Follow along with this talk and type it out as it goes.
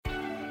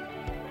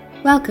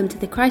Welcome to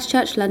the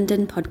Christchurch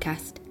London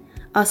podcast.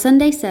 Our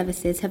Sunday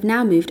services have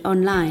now moved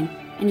online,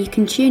 and you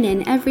can tune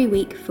in every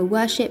week for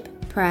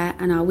worship, prayer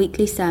and our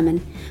weekly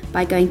sermon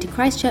by going to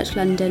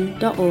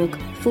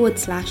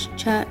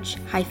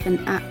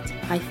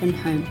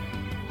christchurchlondon.org/church-at-home.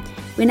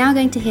 We're now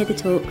going to hear the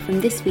talk from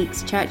this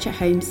week's Church at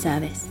Home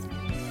service.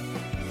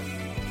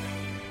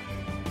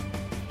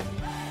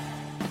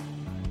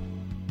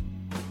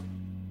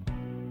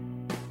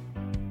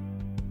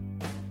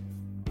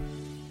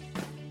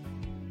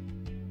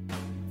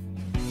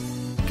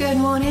 Good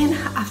morning,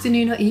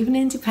 afternoon or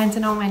evening,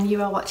 depending on when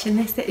you are watching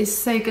this. It is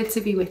so good to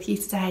be with you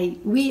today.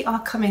 We are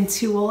coming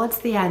towards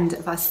the end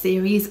of our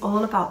series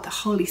all about the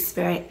Holy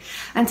Spirit.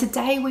 And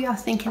today we are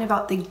thinking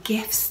about the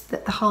gifts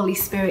that the Holy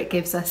Spirit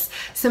gives us,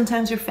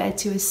 sometimes referred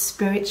to as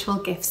spiritual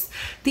gifts.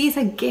 These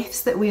are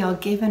gifts that we are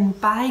given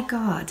by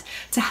God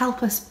to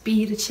help us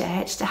be the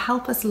church, to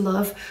help us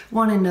love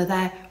one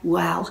another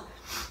well.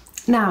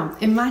 Now,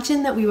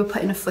 imagine that we were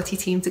putting a footy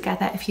team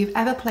together. If you've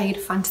ever played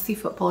fantasy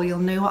football, you'll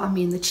know what I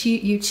mean. That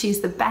you choose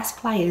the best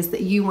players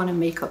that you want to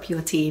make up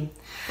your team.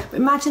 But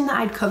imagine that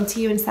I'd come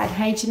to you and said,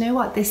 hey, do you know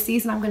what? This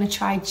season I'm going to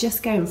try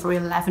just going for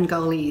 11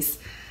 goalies.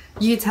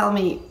 You tell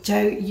me,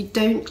 Joe, you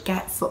don't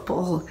get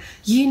football.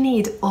 You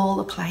need all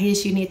the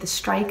players. You need the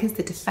strikers,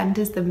 the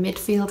defenders, the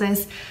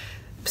midfielders.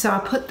 So I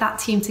put that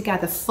team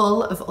together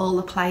full of all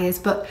the players,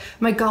 but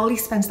my goalie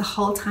spends the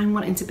whole time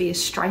wanting to be a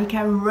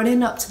striker,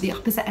 running up to the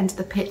opposite end of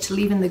the pitch,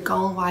 leaving the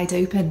goal wide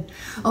open.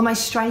 Or my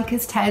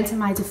strikers turn to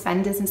my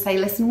defenders and say,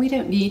 listen, we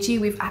don't need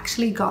you. We've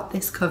actually got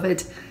this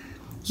covered.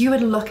 You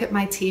would look at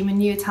my team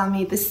and you would tell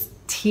me this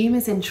team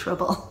is in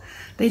trouble.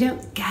 They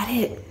don't get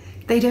it.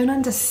 They don't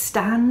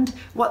understand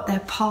what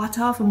they're part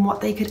of and what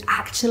they could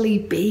actually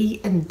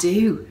be and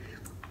do.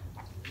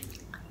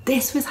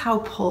 This was how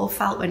Paul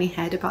felt when he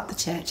heard about the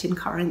church in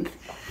Corinth.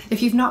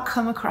 If you've not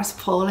come across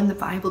Paul in the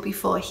Bible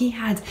before, he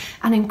had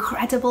an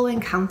incredible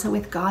encounter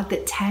with God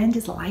that turned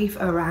his life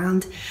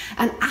around.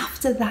 And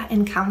after that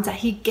encounter,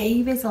 he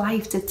gave his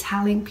life to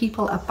telling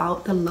people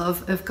about the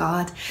love of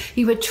God.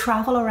 He would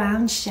travel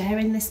around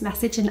sharing this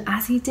message, and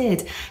as he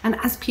did, and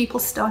as people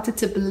started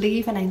to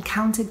believe and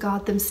encounter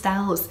God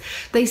themselves,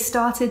 they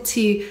started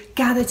to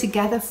gather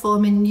together,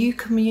 forming new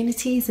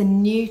communities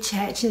and new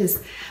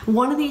churches.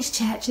 One of these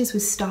churches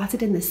was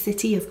started in the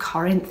city of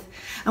Corinth.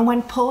 And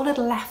when Paul had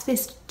left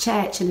this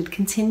church and had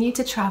continued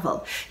to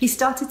travel, he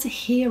started to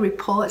hear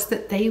reports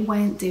that they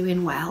weren't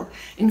doing well.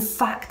 In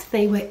fact,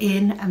 they were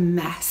in a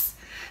mess.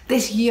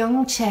 This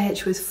young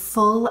church was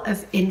full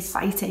of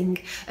infighting,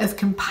 of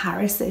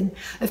comparison,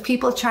 of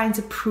people trying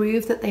to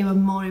prove that they were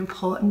more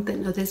important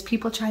than others,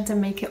 people trying to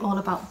make it all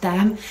about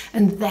them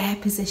and their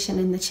position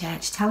in the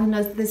church, telling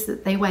others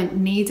that they weren't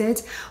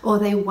needed or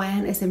they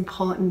weren't as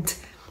important.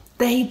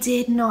 They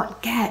did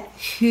not get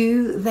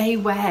who they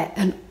were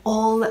and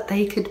all that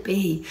they could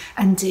be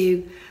and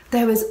do.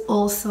 There was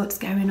all sorts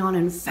going on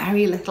and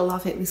very little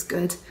of it was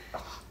good.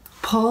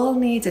 Paul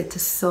needed to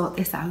sort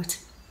this out.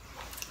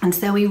 And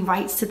so he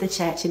writes to the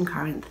church in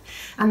Corinth.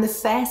 And the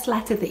first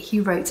letter that he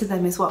wrote to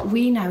them is what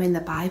we know in the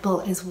Bible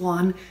as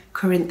 1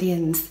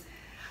 Corinthians.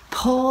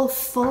 Paul,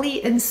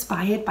 fully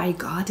inspired by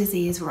God as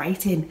he is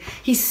writing,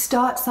 he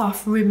starts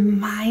off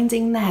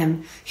reminding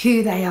them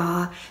who they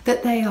are,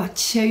 that they are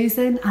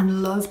chosen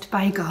and loved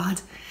by God.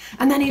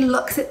 And then he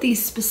looks at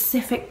these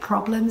specific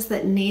problems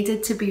that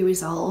needed to be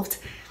resolved.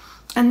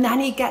 And then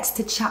he gets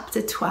to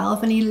chapter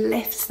 12 and he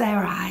lifts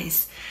their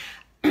eyes.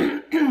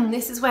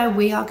 This is where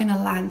we are going to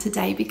land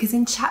today, because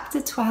in chapter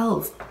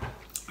 12,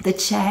 the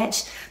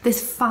church,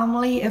 this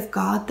family of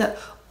God that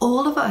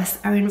all of us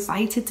are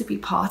invited to be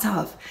part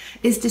of,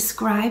 is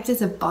described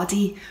as a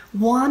body,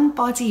 one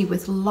body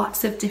with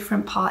lots of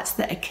different parts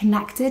that are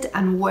connected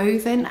and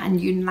woven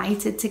and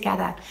united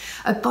together.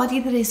 A body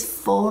that is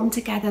formed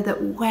together,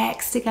 that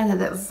works together,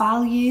 that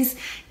values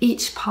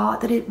each part,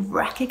 that it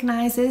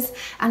recognizes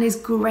and is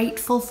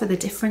grateful for the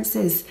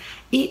differences.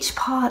 Each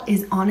part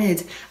is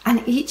honored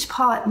and each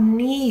part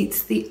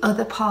needs the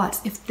other parts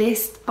if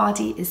this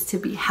body is to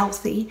be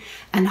healthy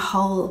and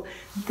whole.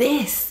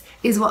 This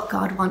is what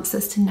God wants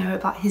us to know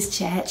about his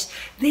church.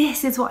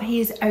 This is what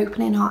he is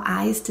opening our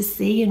eyes to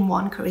see in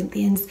 1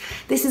 Corinthians.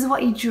 This is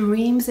what he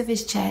dreams of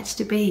his church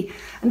to be.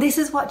 And this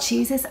is what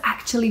Jesus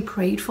actually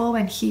prayed for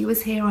when he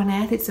was here on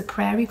earth. It's a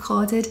prayer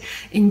recorded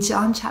in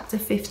John chapter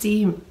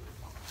 15.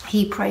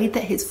 He prayed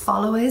that his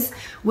followers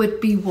would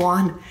be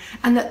one,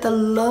 and that the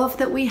love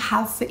that we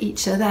have for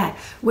each other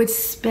would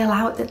spill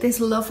out, that this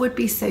love would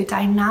be so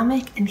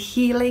dynamic and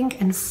healing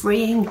and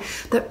freeing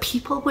that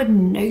people would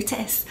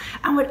notice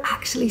and would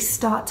actually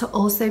start to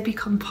also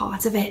become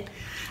part of it.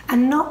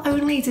 And not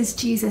only does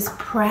Jesus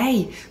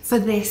pray for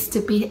this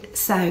to be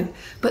so,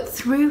 but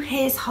through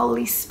his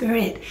Holy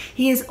Spirit,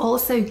 he has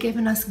also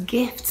given us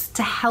gifts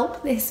to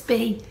help this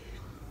be.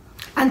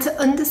 And to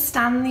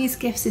understand these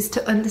gifts is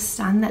to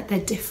understand that they're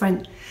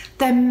different.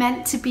 They're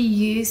meant to be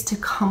used to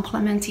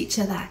complement each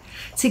other,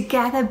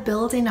 together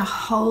building a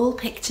whole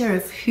picture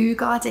of who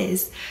God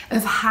is,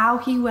 of how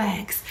he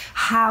works,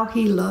 how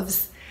he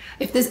loves.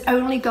 If there's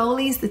only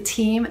goalies, the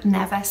team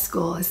never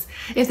scores.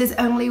 If there's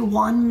only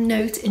one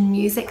note in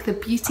music, the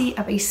beauty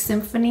of a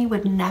symphony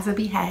would never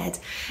be heard.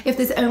 If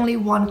there's only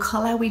one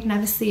colour, we'd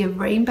never see a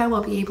rainbow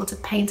or be able to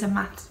paint a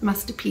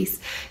masterpiece.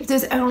 If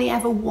there's only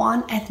ever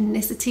one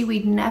ethnicity,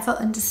 we'd never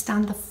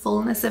understand the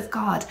fullness of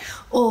God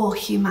or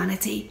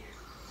humanity.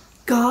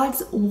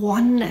 God's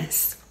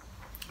oneness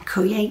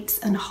creates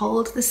and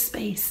holds the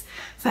space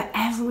for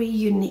every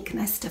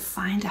uniqueness to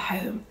find a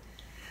home.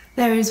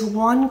 There is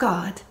one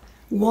God,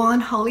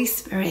 one Holy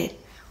Spirit,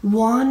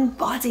 one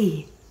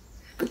body,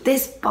 but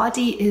this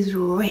body is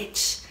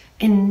rich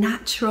in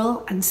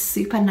natural and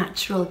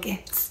supernatural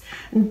gifts.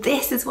 And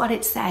this is what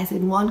it says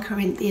in 1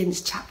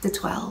 Corinthians chapter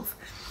 12.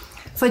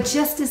 For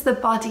just as the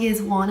body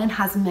is one and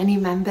has many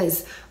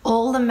members,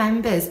 all the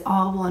members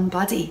are one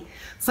body.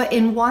 For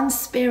in one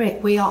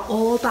Spirit we are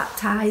all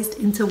baptized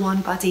into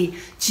one body,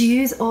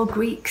 Jews or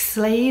Greeks,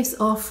 slaves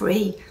or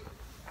free.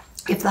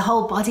 If the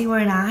whole body were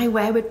an eye,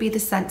 where would be the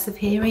sense of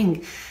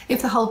hearing?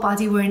 If the whole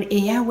body were an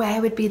ear, where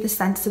would be the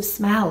sense of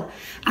smell?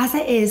 As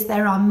it is,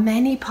 there are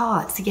many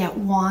parts, yet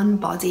one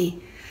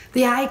body.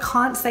 The eye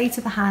can't say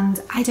to the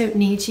hand, I don't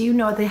need you,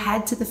 nor the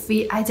head to the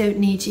feet, I don't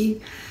need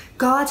you.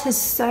 God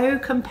has so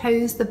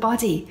composed the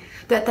body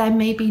that there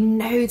may be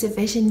no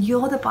division.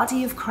 You're the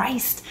body of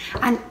Christ,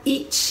 and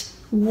each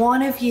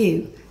one of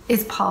you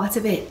is part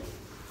of it.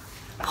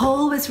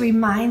 Paul was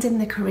reminding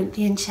the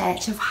Corinthian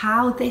church of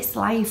how this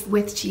life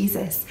with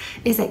Jesus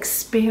is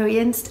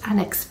experienced and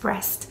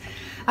expressed.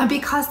 And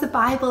because the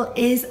Bible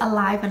is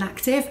alive and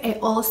active, it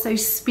also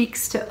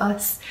speaks to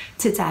us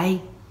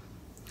today.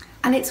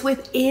 And it's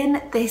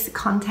within this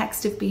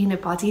context of being a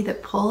body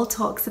that Paul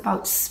talks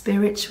about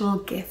spiritual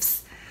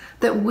gifts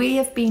that we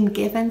have been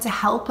given to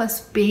help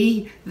us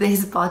be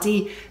this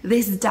body,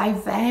 this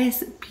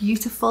diverse,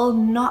 beautiful,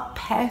 not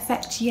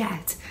perfect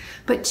yet,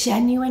 but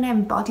genuine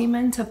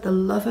embodiment of the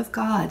love of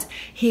God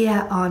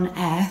here on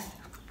earth.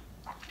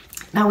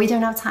 Now, we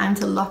don't have time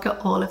to look at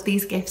all of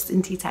these gifts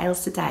in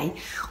details today.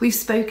 We've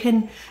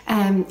spoken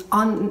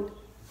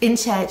in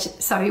church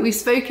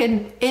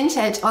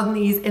on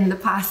these in the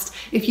past.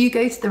 If you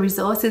go to the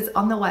resources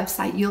on the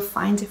website, you'll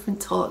find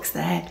different talks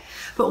there.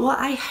 But what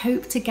I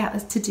hope to get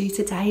us to do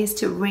today is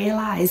to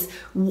realize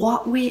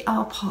what we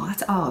are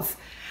part of,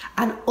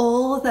 and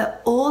all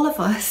of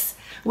us,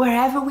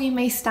 wherever we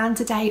may stand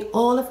today,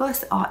 all of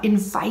us are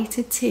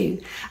invited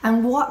to,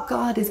 and what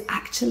God is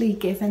actually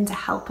given to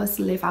help us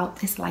live out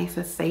this life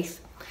of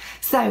faith.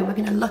 So we're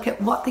going to look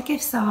at what the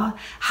gifts are,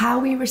 how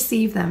we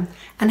receive them,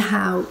 and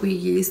how we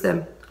use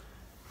them.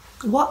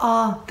 What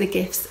are the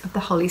gifts of the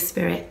Holy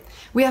Spirit?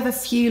 We have a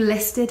few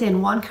listed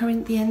in 1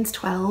 Corinthians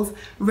 12,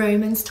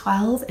 Romans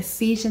 12,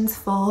 Ephesians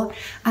 4,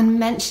 and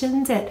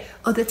mentioned at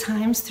other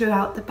times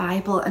throughout the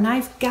Bible. And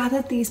I've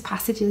gathered these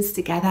passages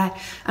together,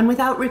 and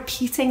without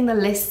repeating the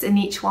lists in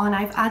each one,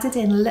 I've added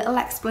in little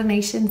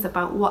explanations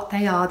about what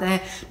they are.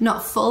 They're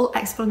not full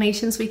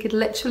explanations. We could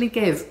literally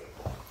give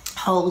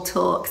whole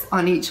talks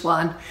on each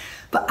one.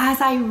 But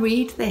as I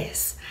read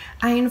this,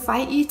 I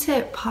invite you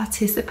to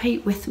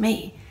participate with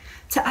me,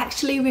 to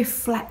actually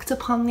reflect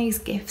upon these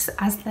gifts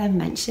as they're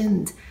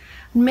mentioned.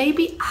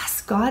 Maybe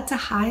ask God to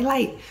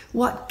highlight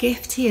what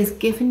gift he has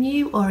given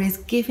you or is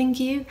giving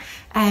you,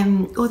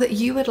 or that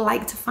you would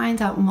like to find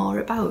out more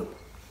about.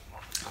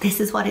 This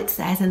is what it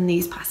says in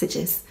these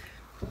passages.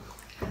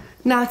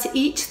 Now, to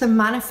each the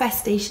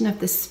manifestation of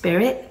the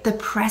Spirit, the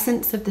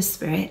presence of the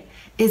Spirit,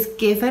 is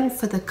given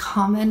for the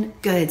common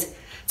good.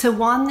 To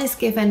one is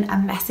given a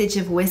message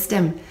of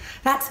wisdom.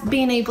 That's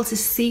being able to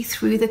see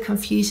through the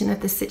confusion of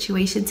the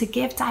situation, to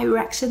give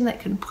direction that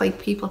can point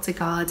people to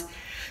God.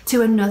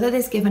 To another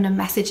is given a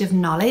message of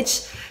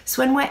knowledge.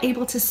 So when we're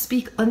able to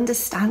speak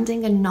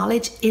understanding and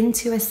knowledge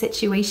into a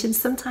situation,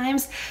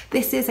 sometimes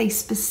this is a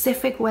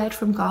specific word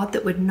from God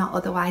that would not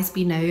otherwise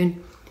be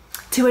known.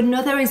 To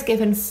another is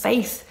given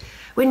faith,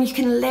 when you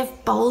can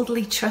live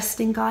boldly,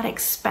 trusting God,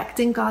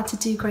 expecting God to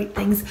do great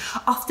things,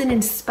 often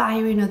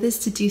inspiring others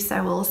to do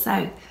so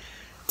also.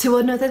 To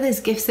another, there's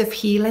gifts of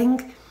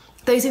healing.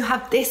 Those who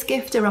have this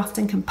gift are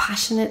often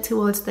compassionate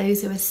towards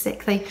those who are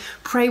sick. They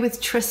pray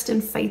with trust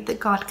and faith that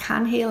God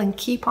can heal and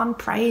keep on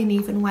praying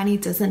even when he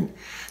doesn't.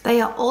 They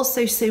are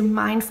also so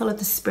mindful of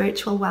the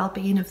spiritual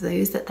well-being of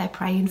those that they're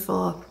praying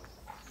for.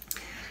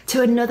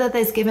 To another,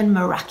 there's given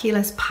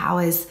miraculous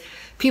powers.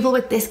 People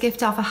with this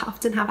gift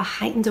often have a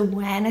heightened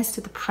awareness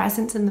to the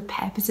presence and the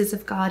purposes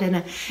of God, and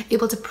are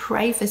able to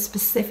pray for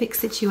specific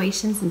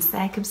situations and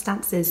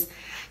circumstances.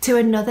 To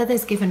another,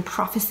 there's given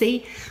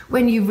prophecy.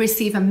 When you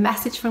receive a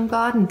message from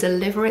God and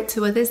deliver it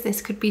to others,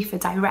 this could be for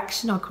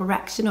direction or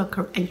correction or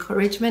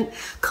encouragement,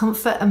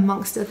 comfort,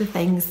 amongst other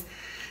things.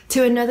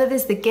 To another,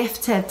 there's the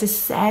gift of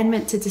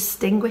discernment, to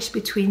distinguish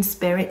between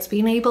spirits,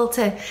 being able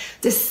to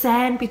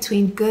discern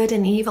between good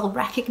and evil,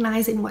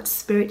 recognizing what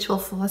spiritual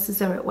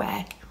forces are at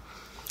work.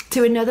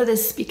 To another,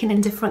 there's speaking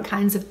in different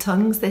kinds of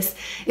tongues. This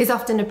is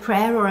often a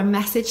prayer or a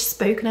message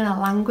spoken in a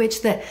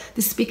language that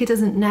the speaker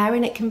doesn't know,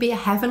 and it can be a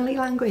heavenly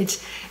language.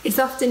 It's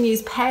often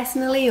used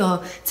personally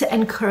or to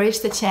encourage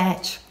the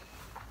church.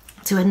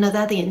 To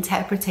another, the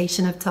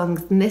interpretation of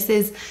tongues. And this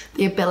is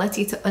the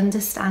ability to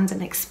understand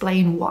and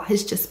explain what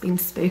has just been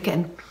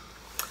spoken.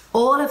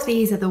 All of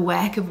these are the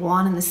work of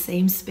one and the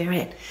same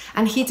Spirit,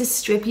 and he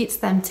distributes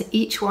them to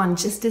each one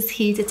just as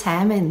he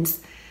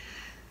determines.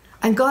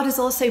 And God has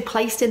also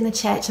placed in the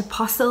church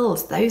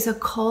apostles. Those are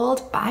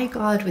called by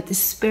God with the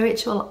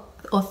spiritual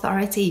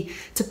authority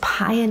to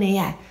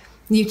pioneer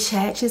new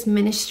churches,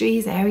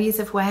 ministries, areas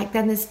of work.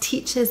 Then there's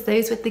teachers,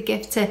 those with the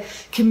gift to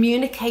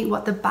communicate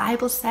what the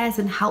Bible says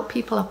and help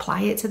people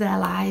apply it to their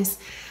lives.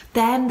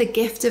 Then the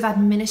gift of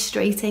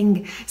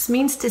administrating. This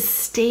means to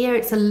steer.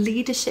 It's a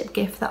leadership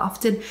gift that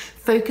often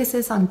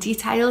focuses on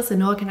details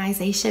and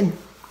organization.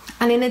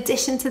 And in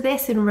addition to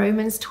this, in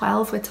Romans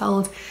 12, we're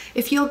told,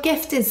 if your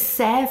gift is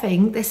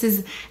serving, this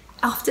is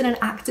often an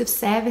act of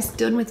service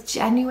done with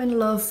genuine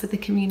love for the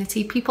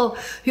community. People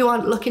who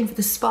aren't looking for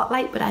the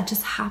spotlight, but are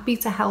just happy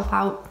to help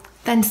out,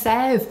 then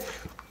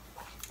serve.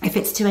 If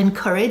it's to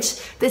encourage,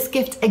 this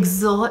gift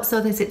exhorts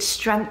others, it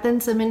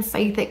strengthens them in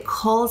faith, it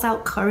calls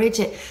out courage,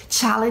 it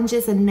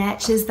challenges and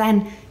nurtures,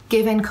 then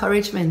give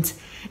encouragement.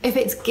 If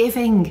it's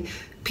giving,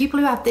 people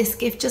who have this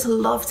gift just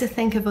love to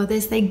think of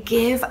others. They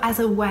give as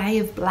a way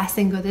of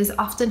blessing others,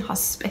 often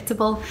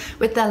hospitable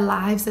with their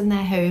lives and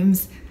their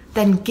homes.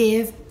 Then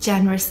give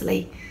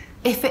generously.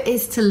 If it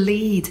is to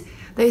lead,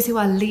 those who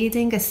are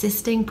leading,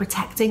 assisting,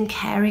 protecting,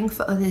 caring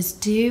for others,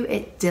 do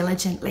it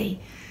diligently.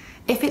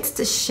 If it's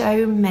to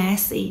show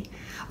mercy,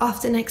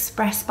 often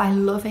expressed by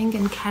loving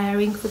and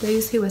caring for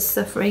those who are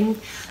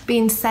suffering,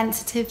 being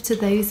sensitive to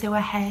those who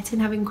are hurt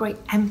and having great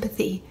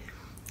empathy,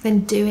 then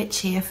do it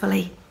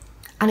cheerfully.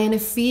 And in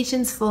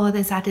Ephesians 4,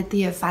 there's added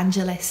the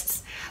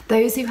evangelists,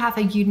 those who have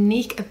a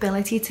unique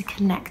ability to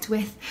connect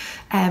with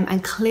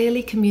and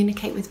clearly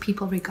communicate with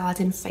people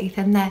regarding faith.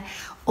 And they're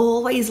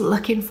always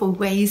looking for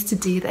ways to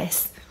do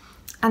this.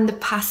 And the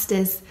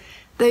pastors,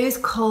 those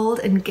called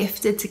and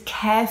gifted to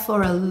care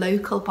for a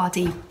local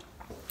body,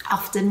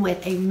 often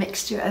with a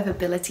mixture of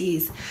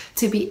abilities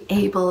to be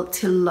able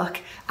to look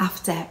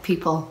after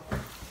people.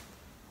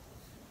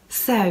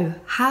 So,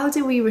 how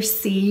do we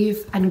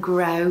receive and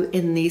grow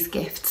in these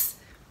gifts?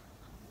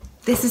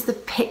 This is the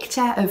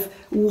picture of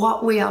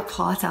what we are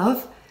part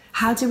of.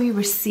 How do we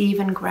receive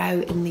and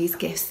grow in these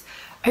gifts?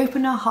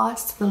 Open our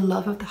hearts to the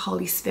love of the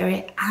Holy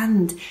Spirit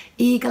and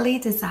eagerly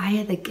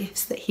desire the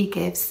gifts that he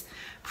gives.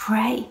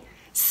 Pray.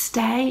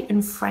 Stay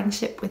in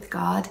friendship with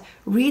God.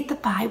 Read the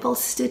Bible,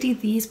 study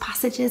these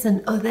passages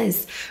and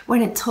others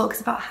when it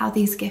talks about how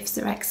these gifts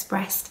are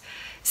expressed.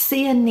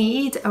 See a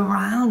need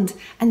around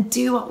and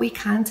do what we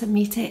can to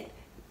meet it.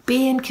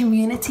 Be in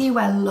community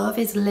where love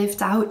is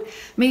lived out.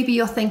 Maybe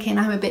you're thinking,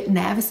 I'm a bit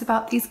nervous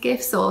about these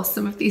gifts, or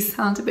some of these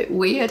sound a bit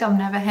weird. I've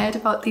never heard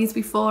about these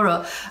before,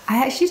 or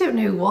I actually don't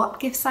know what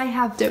gifts I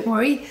have. Don't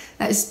worry,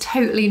 that is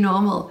totally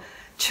normal.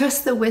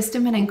 Trust the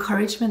wisdom and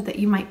encouragement that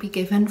you might be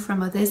given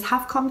from others.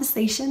 Have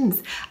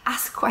conversations,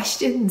 ask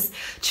questions.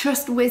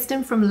 Trust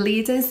wisdom from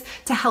leaders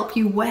to help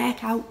you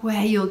work out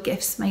where your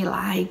gifts may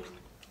lie.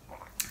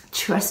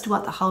 Trust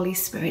what the Holy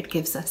Spirit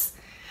gives us.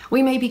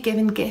 We may be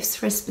given gifts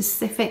for a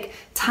specific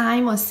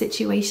time or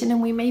situation,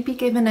 and we may be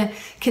given a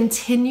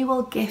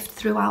continual gift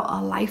throughout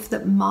our life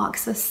that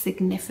marks us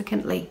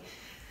significantly.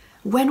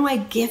 When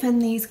we're given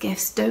these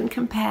gifts, don't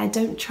compare,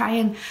 don't try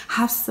and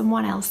have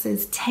someone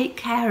else's. Take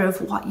care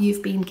of what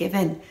you've been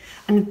given,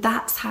 and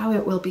that's how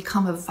it will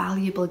become a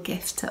valuable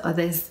gift to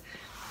others.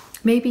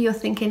 Maybe you're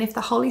thinking, if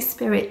the Holy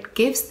Spirit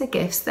gives the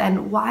gifts,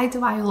 then why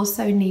do I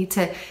also need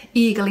to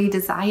eagerly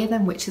desire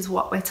them, which is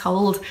what we're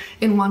told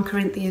in 1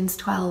 Corinthians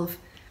 12.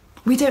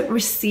 We don't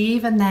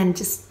receive and then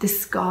just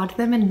discard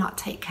them and not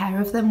take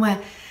care of them.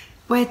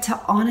 We're to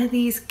honour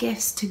these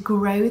gifts, to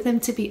grow them,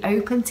 to be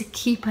open, to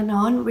keep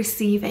on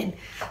receiving,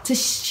 to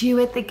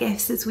steward the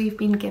gifts as we've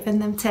been given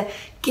them, to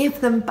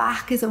give them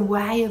back as a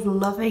way of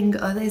loving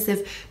others,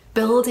 of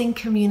building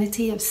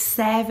community, of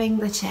serving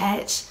the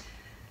church.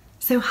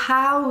 So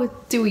how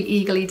do we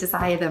eagerly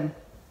desire them?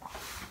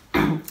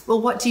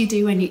 Well, what do you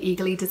do when you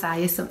eagerly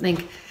desire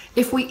something?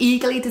 If we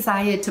eagerly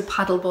desired to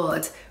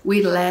paddleboard,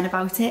 we'd learn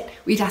about it,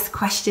 we'd ask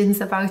questions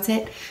about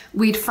it,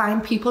 we'd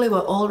find people who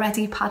are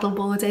already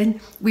paddleboarding,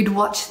 we'd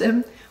watch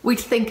them, we'd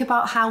think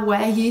about how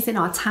we're using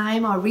our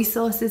time, our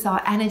resources,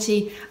 our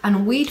energy,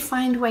 and we'd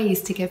find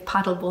ways to give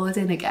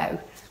paddleboarding a go.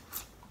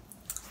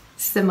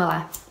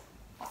 Similar.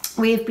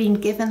 We have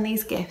been given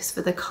these gifts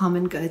for the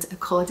common good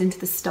according to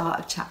the start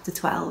of chapter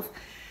 12.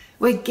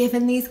 We're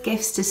given these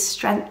gifts to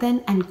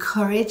strengthen,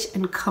 encourage,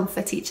 and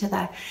comfort each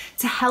other,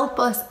 to help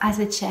us as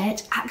a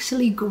church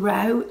actually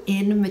grow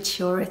in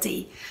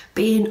maturity,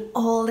 being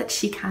all that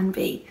she can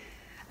be.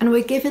 And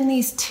we're given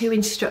these two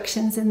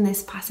instructions in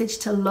this passage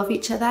to love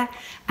each other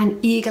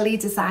and eagerly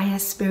desire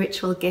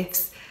spiritual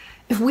gifts.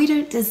 If we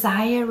don't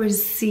desire,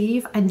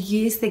 receive, and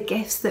use the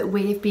gifts that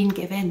we've been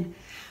given,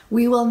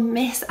 we will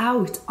miss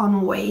out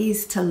on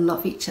ways to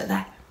love each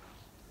other.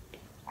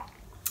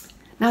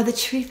 Now, the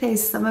truth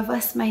is, some of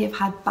us may have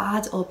had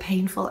bad or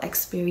painful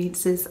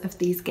experiences of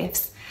these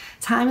gifts,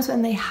 times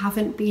when they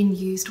haven't been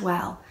used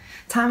well,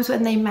 times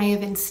when they may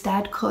have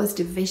instead caused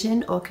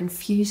division or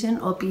confusion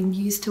or been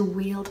used to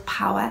wield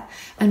power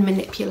and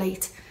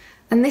manipulate.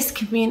 And this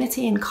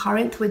community in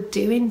Corinth were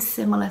doing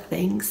similar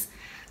things.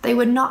 They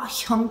were not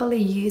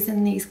humbly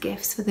using these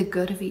gifts for the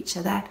good of each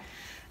other.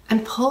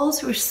 And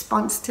Paul's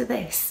response to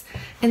this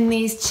in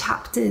these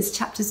chapters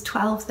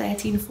 12,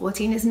 13,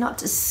 14, is not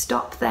to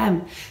stop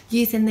them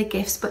using the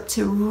gifts, but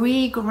to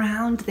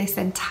reground this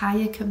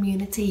entire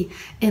community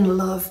in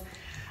love.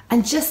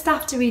 And just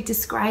after he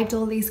described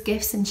all these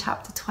gifts in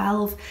chapter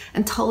 12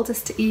 and told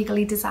us to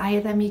eagerly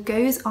desire them, he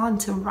goes on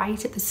to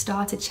write at the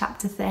start of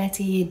chapter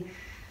 13,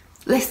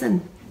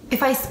 listen,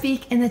 if I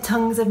speak in the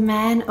tongues of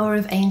men or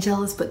of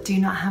angels, but do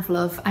not have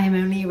love, I am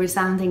only a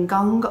resounding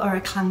gong or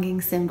a clanging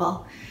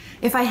cymbal.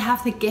 If I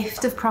have the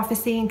gift of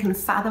prophecy and can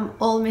fathom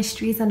all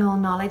mysteries and all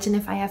knowledge, and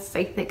if I have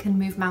faith that can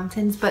move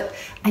mountains, but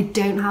I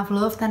don't have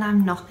love, then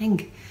I'm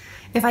nothing.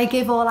 If I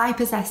give all I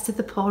possess to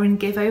the poor and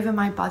give over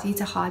my body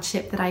to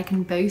hardship that I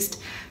can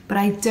boast, but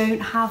I don't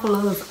have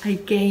love, I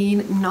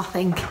gain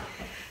nothing.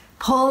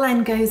 Paul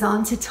then goes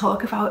on to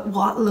talk about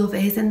what love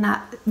is in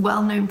that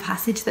well-known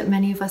passage that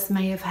many of us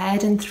may have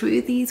heard. And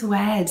through these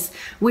words,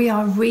 we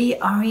are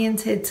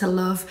reoriented to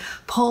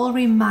love. Paul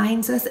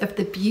reminds us of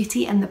the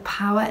beauty and the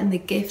power and the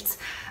gifts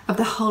of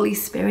the Holy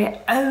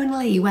Spirit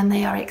only when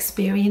they are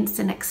experienced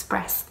and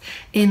expressed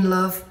in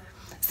love.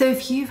 So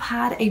if you've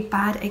had a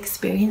bad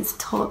experience,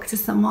 talk to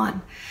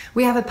someone.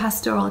 We have a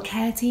pastoral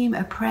care team,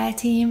 a prayer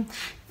team.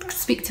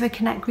 Speak to a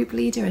connect group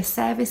leader, a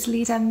service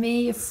leader,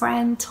 me, a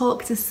friend.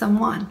 Talk to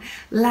someone.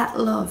 Let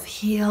love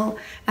heal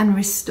and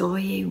restore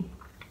you.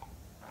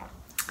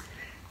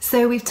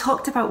 So we've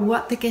talked about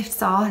what the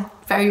gifts are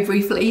very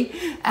briefly,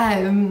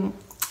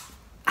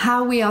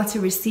 how we are to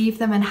receive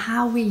them and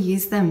how we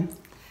use them.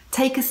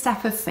 Take a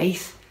step of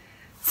faith.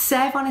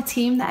 Serve on a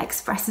team that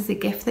expresses a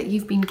gift that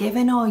you've been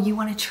given or you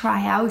want to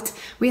try out.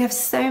 We have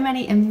so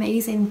many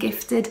amazing,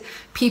 gifted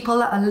people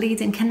that are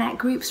leading connect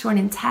groups,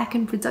 running tech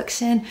and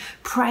production,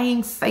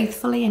 praying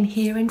faithfully and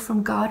hearing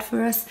from God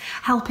for us,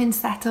 helping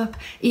set up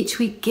each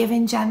week,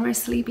 giving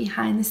generously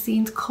behind the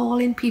scenes,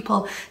 calling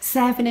people,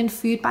 serving in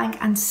food bank,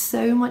 and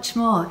so much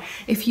more.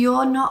 If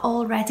you're not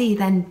already,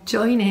 then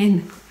join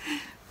in.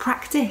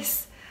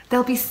 Practice.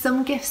 There'll be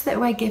some gifts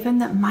that we're given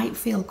that might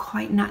feel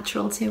quite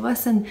natural to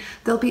us, and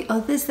there'll be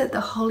others that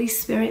the Holy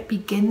Spirit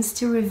begins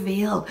to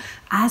reveal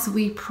as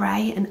we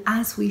pray and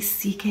as we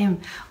seek Him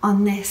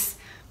on this.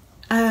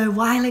 A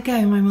while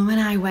ago, my mum and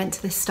I went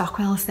to the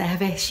Stockwell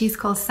service. She's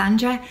called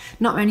Sandra.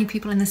 Not many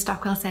people in the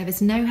Stockwell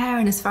service know her,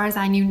 and as far as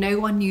I knew, no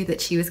one knew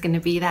that she was going to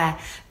be there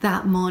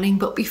that morning.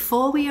 But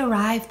before we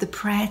arrived, the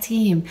prayer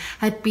team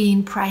had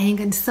been praying,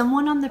 and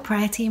someone on the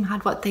prayer team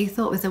had what they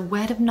thought was a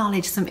word of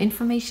knowledge, some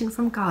information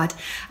from God,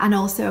 and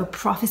also a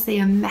prophecy,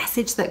 a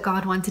message that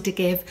God wanted to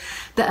give,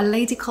 that a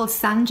lady called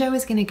Sandra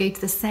was going to go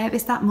to the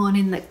service that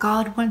morning, that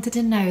God wanted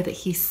to know that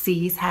He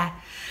sees her.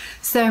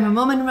 So my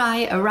mum and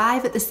I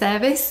arrive at the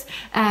service,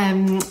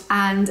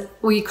 and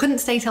we couldn't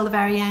stay till the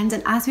very end.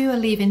 And as we were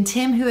leaving,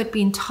 Tim, who had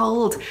been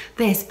told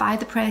this by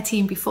the prayer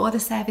team before the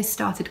service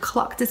started,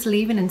 clocked us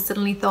leaving and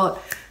suddenly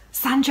thought,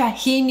 Sandra.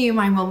 He knew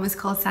my mum was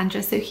called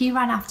Sandra, so he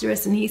ran after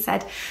us and he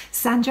said,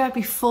 Sandra,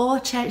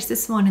 before church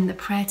this morning, the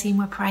prayer team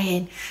were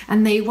praying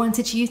and they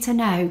wanted you to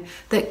know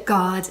that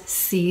God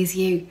sees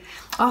you.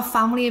 Our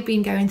family had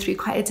been going through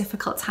quite a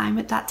difficult time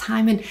at that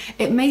time, and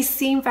it may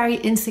seem very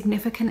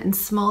insignificant and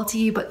small to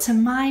you, but to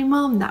my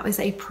mum, that was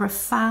a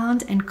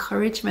profound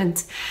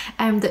encouragement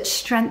that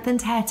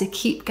strengthened her to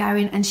keep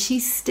going, and she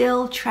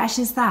still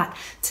treasures that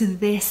to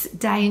this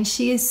day. And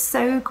she is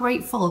so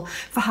grateful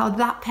for how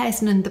that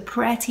person and the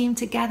prayer team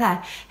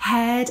together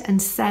heard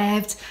and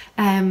served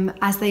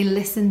as they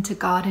listened to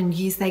God and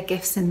used their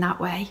gifts in that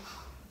way.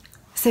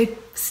 So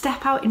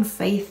step out in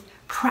faith,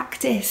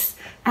 practice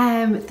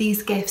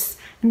these gifts.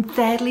 And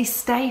thirdly,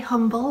 stay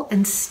humble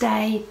and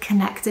stay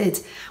connected.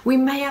 We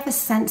may have a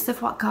sense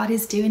of what God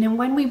is doing, and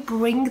when we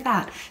bring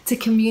that to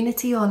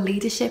community or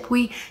leadership,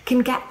 we can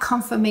get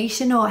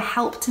confirmation or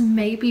help to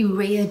maybe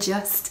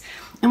readjust.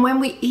 And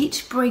when we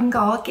each bring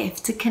our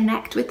gift to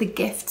connect with the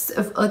gifts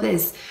of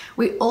others,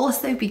 we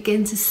also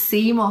begin to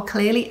see more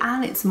clearly,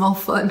 and it's more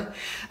fun.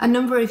 A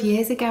number of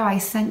years ago, I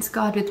sensed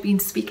God had been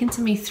speaking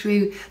to me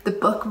through the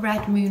book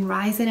Red Moon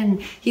Rising,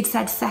 and He'd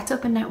said, set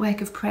up a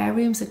network of prayer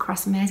rooms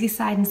across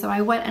Merseyside. And so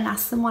I went and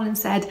asked someone and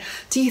said,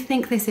 do you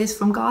think this is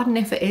from God? And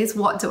if it is,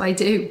 what do I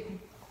do?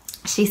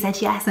 She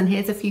said, yes, and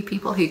here's a few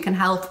people who can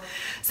help.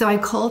 So I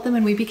called them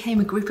and we became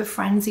a group of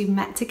friends who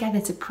met together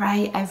to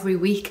pray every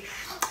week.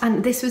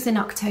 And this was in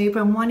October,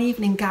 and one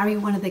evening, Gary,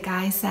 one of the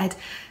guys, said,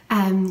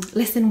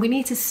 listen, we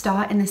need to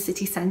start in the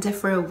city centre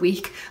for a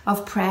week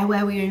of prayer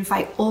where we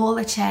invite all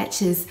the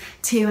churches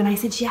to. And I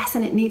said, yes,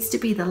 and it needs to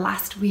be the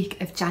last week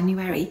of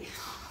January.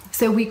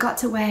 So we got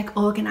to work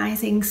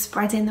organising,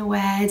 spreading the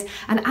word.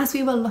 And as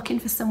we were looking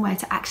for somewhere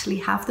to actually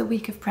have the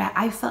week of prayer,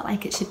 I felt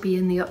like it should be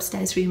in the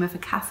upstairs room of a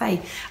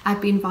cafe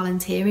I'd been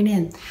volunteering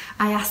in.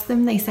 I asked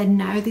them, they said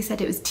no. They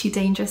said it was too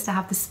dangerous to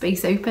have the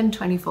space open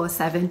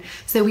 24/7.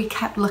 So we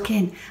kept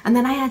looking. And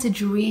then I had a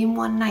dream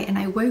one night, and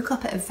I woke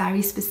up at a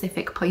very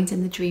specific point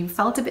in the dream,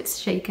 felt a bit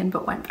shaken,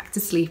 but went back to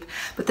sleep.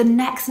 But the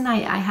next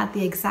night I had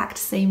the exact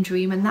same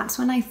dream. And that's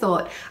when I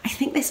thought, I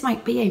think this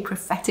might be a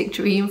prophetic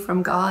dream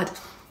from God.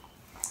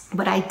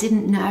 But I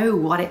didn't know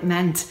what it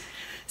meant.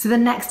 So the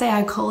next day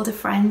I called a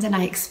friend and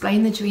I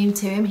explained the dream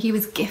to him. He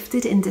was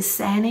gifted in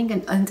discerning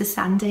and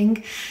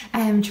understanding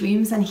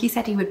dreams, and he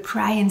said he would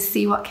pray and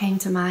see what came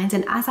to mind.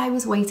 And as I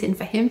was waiting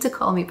for him to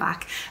call me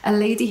back, a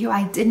lady who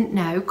I didn't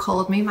know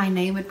called me. My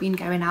name had been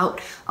going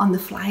out on the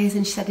flyers,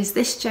 and she said, "Is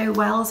this Jo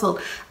Wells?" Well,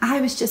 I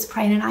was just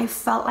praying, and I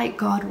felt like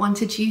God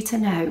wanted you to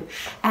know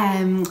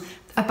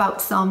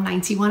about Psalm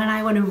 91, and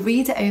I want to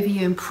read it over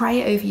you and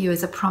pray over you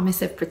as a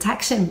promise of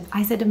protection.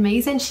 I said,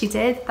 amazing. She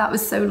did. That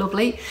was so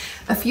lovely.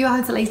 A few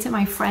hours later,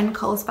 my friend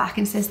calls back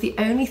and says, the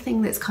only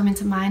thing that's coming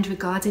to mind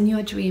regarding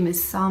your dream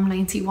is Psalm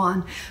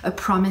 91, a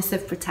promise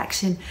of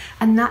protection.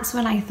 And that's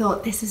when I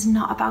thought, this is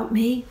not about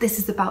me. This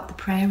is about the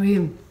prayer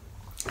room.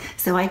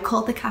 So I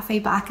called the cafe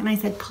back and I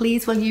said,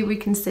 please, will you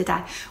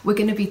reconsider? We're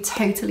going to be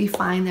totally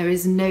fine. There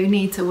is no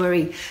need to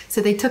worry.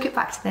 So they took it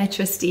back to their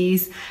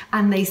trustees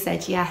and they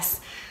said yes.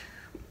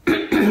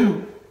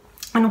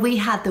 And we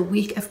had the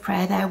week of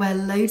prayer there, where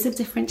loads of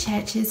different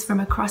churches from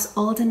across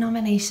all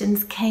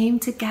denominations came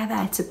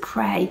together to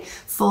pray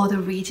for the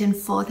region,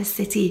 for the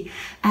city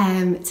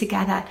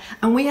together.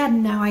 And we had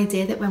no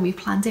idea that when we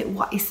planned it,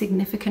 what a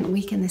significant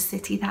week in the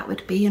city that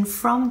would be. And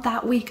from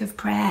that week of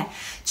prayer,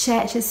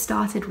 churches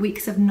started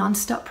weeks of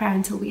non-stop prayer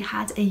until we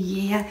had a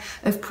year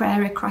of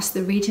prayer across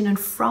the region. And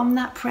from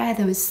that prayer,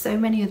 there was so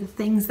many other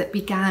things that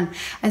began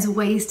as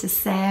ways to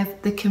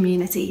serve the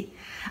community.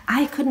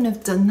 I couldn't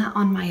have done that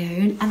on my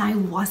own, and I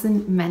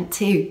wasn't meant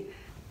to.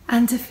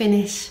 And to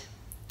finish,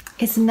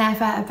 it's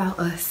never about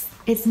us.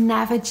 It's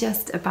never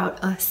just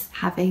about us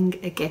having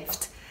a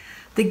gift.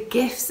 The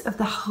gifts of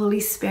the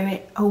Holy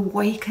Spirit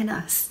awaken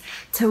us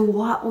to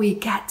what we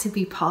get to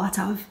be part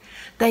of.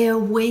 They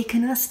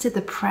awaken us to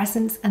the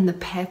presence and the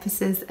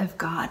purposes of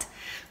God.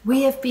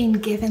 We have been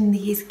given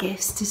these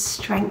gifts to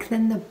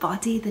strengthen the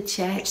body, the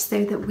church,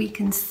 so that we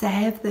can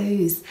serve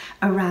those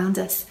around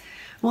us.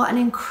 What an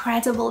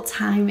incredible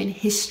time in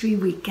history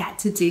we get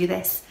to do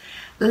this.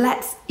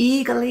 Let's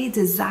eagerly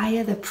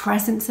desire the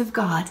presence of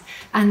God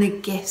and the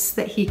gifts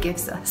that He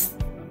gives us.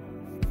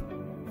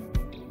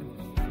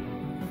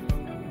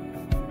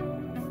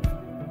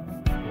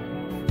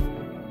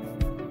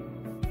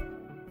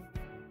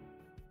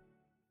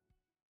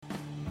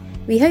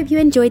 We hope you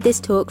enjoyed this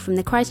talk from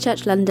the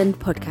Christchurch London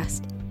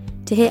podcast.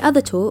 To hear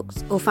other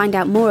talks or find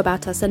out more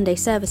about our Sunday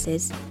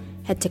services,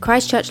 head to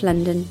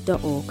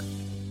christchurchlondon.org.